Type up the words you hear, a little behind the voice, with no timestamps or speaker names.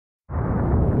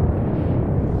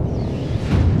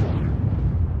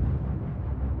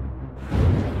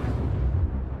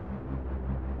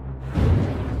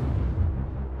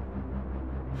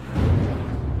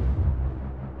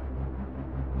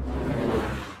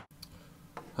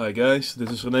Hi guys,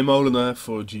 this is René Molenaar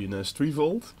for GNS3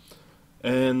 Vault,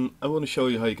 and I want to show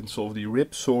you how you can solve the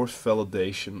RIP source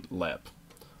validation lab.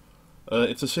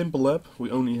 It's a simple lab. We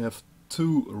only have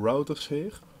two routers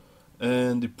here,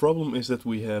 and the problem is that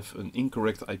we have an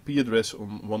incorrect IP address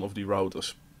on one of the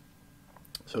routers.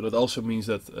 So that also means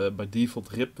that by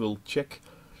default RIP will check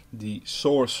the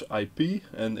source IP,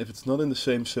 and if it's not in the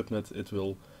same subnet it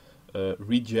will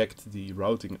reject the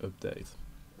routing update.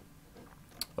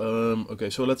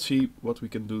 Okay, so let's see what we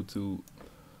can do to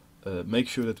make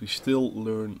sure that we still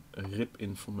learn RIP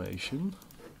information.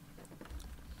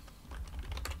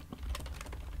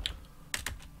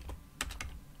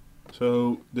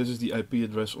 So this is the IP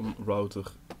address on router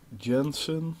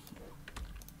Jensen.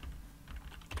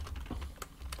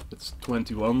 It's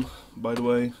 21 by the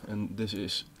way, and this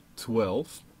is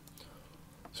 12.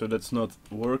 So that's not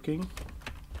working.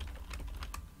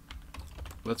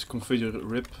 Let's configure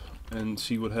RIP and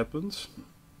see what happens.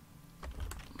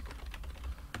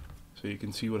 So you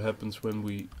can see what happens when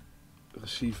we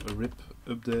receive a RIP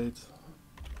update.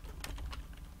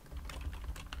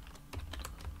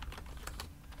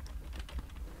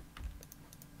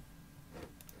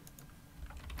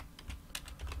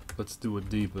 Let's do a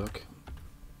debug.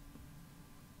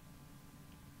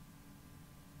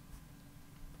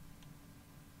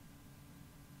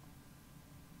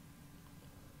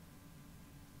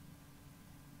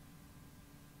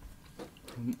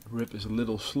 RIP is a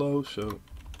little slow, so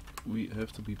we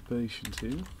have to be patient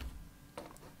here.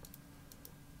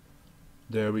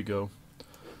 There we go.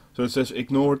 So it says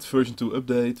ignored version 2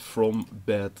 update from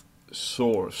bad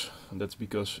source, and that's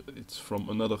because it's from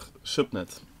another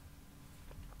subnet.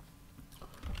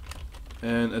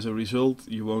 And as a result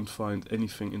you won't find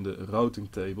anything in the routing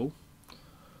table.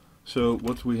 So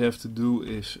what we have to do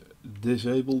is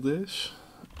disable this.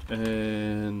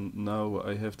 And now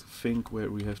I have to think where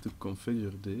we have to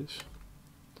configure this.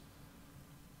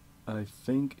 I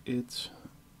think it's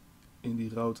in the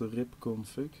router RIP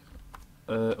config.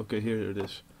 Okay, here it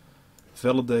is.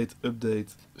 Validate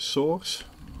update source.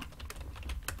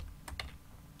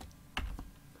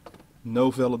 No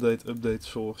validate update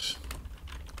source.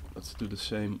 Let's do the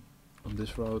same on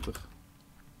this router.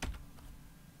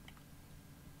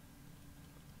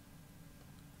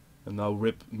 And now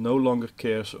RIP no longer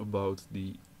cares about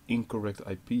the incorrect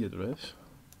IP address.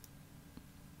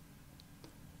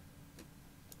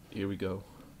 Here we go.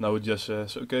 Now it just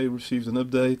says, okay, received an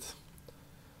update.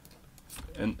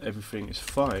 And everything is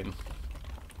fine.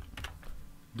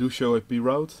 Do show IP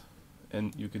route.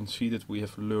 And you can see that we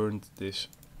have learned this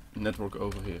network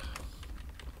over here.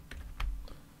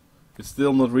 It's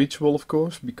still not reachable, of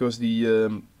course, because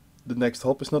the next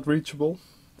hop is not reachable.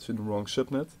 It's in the wrong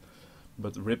subnet.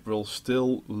 But RIP will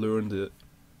still learn the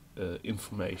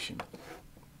information.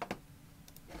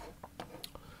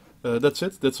 That's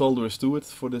it. That's all there is to it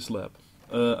for this lab.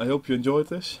 I hope you enjoyed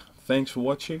this. Thanks for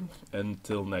watching, and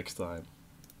till next time.